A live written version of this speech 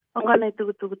Onga nei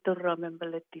tukutuku torra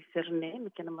membeleti Serene, mi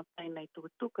kena matai nei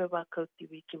tukutuku e wakau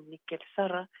tiwi ki mnikel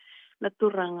sara, na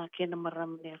turanga kena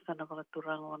maramne sana waka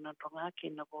turanga o na ronga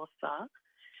kena wosa.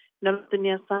 Na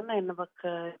lutunia sana e na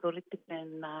waka doritipe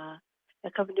na e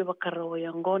kawini wakarawa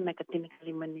yango na katini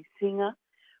kalimani singa,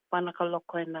 pana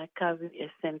kaloko e na kawi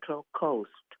e Central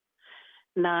Coast.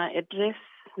 Na address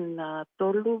na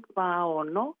tolu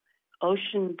paono,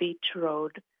 Ocean Beach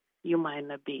Road,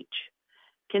 Umaina Beach.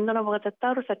 Kenda na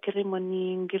wakatataru sa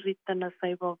kirimani ngirita na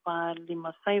saiva va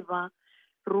lima saiva,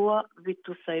 rua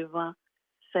vitu saiva,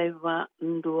 saiva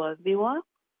ndua viwa.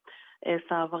 E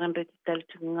sa wakandreti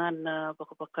talitunga na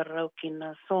wakapakarau ki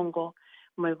na songo,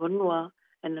 mai vanua,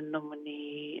 e na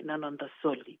nomani nanonda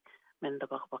soli, menda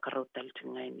wakapakarau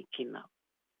talitunga ni kina.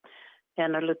 E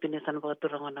ana lutini sana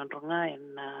wakaturanga nanronga, e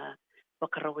na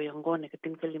wakarau yangone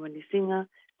katinka limani singa,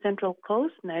 Central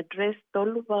Coast, na address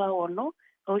tolu va ono,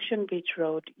 Ocean Beach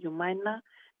Road, Umaina,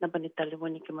 na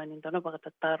banitalimoni ki manindona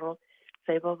wakatataro,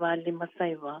 saiva va lima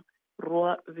saiva,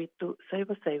 rua vitu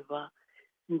saiva,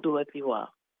 ndua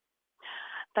viwa.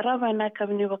 Tarawa na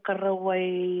kawini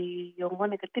wakarawai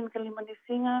yongone katin kalimani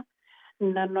singa,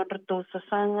 na nonrato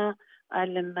sasanga,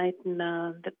 Island Night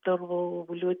na Dr.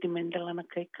 Wuluti Mendela na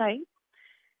kai,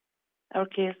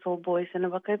 RKSO Boys na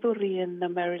wakaiduri na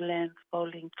Maryland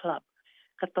Bowling Club,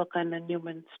 katoka na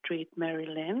Newman Street,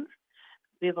 Maryland,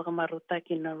 viva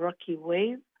kamarutaki na Rocky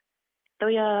Wave.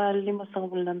 Toya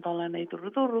 $500 na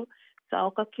iduruduru sa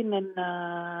oka kina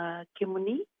na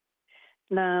kimuni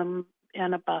na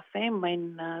ana pafe mai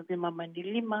na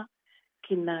 $5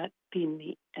 kina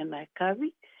tini ana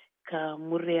kawi ka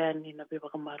muriani na viva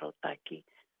kamarutaki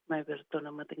mai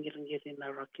vertona matangirangiri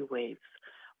na Rocky Waves.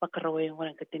 Wakarawai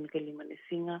ngwana katini kalimani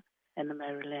singa and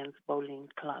Maryland's Bowling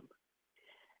Club.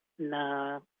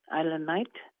 Na Island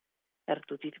Night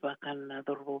ertu titibakan na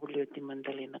dorwobulio ti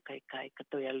mandali na kai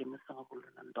katoya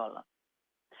 $500.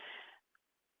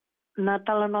 Na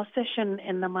talano session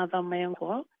en na mada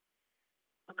mayangko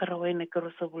wakarawai na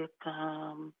karusabul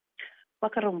ka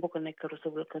wakaramboko na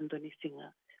karusabul ka ndoni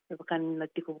singa wakan na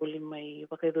tikubuli may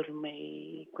wakaidori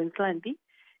may Queenslandi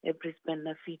e Brisbane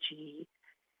na Fiji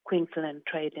Queensland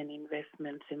Trade and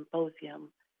Investment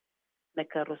Symposium na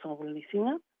karusabul ni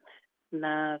singa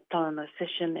na talana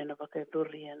session e na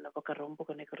wakaidori e na wakarombo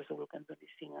ka na karusabul ka ndoni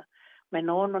singa may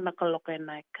naono na kaloka e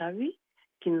na kawi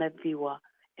kina viwa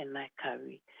e na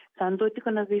kawi sa ando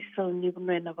tiko na visa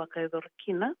unibuno e na wakaidori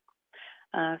kina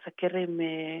sa kere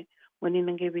me wani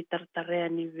nange vitartarea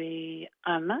ni ve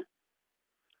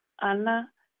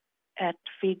Anna at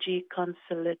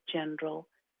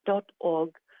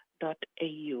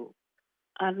fijiconsulategeneral.org.au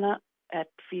Anna at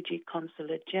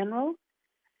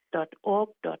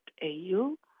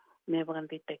fijiconsulategeneral.org.au me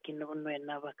wakandita kina wano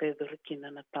na wakaidori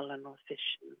kina na talano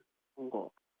session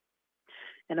ngo.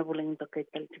 Ena bulang ito kay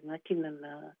talitunga kina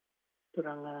na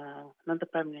turanga nanda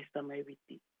Prime Minister may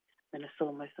witi. Mena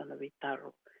so may sana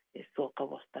vitaro e Soqo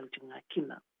was talitunga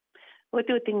kina.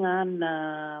 Wati nga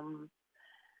na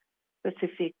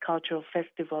Pacific Cultural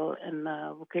Festival and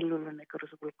Wukelulu na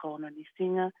karusabul kaona ni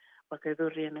singa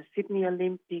wakaidori na Sydney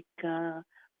Olympic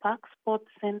Park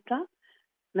Sports Center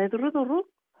na iduruduru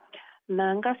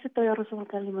na ngasi to yarusabul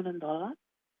ka $5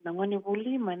 na ngoni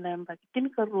wuli mana mbaki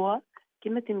tinika rua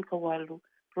kina tinika walu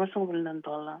rusabul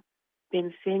 $5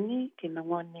 penseni kina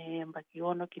ngoni mbaki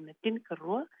ono kina tinika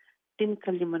rua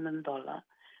tinika $5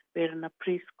 pero na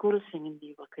preschool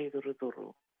singindi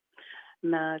wakaiduruduru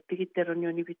na tikitero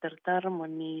ni vitartar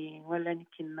moni walani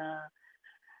kina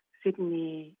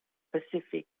Sydney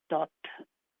Pacific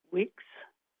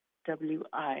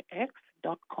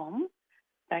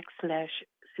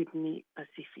wix.com/Sydney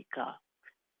Pacifica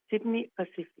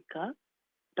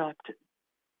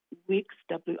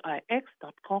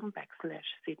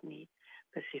sydneypacifica.wix.com/Sydney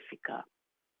Pacifica.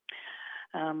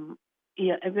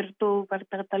 Ia everto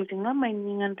partatal tinga mai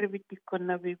ningan revitiko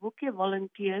na vibuke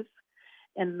volunteers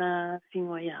en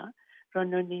singoya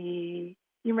rono ni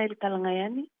email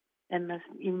talangayani en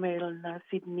email na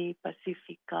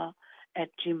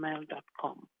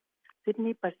sydneypacifica@gmail.com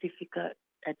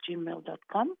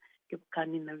sydneypacifica@gmail.com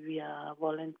kipkani na via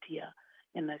volunteer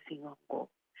en singongo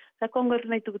sa kongor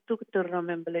na tukutuk to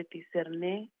remember ti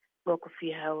Serene go ko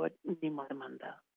fi Howard ni manda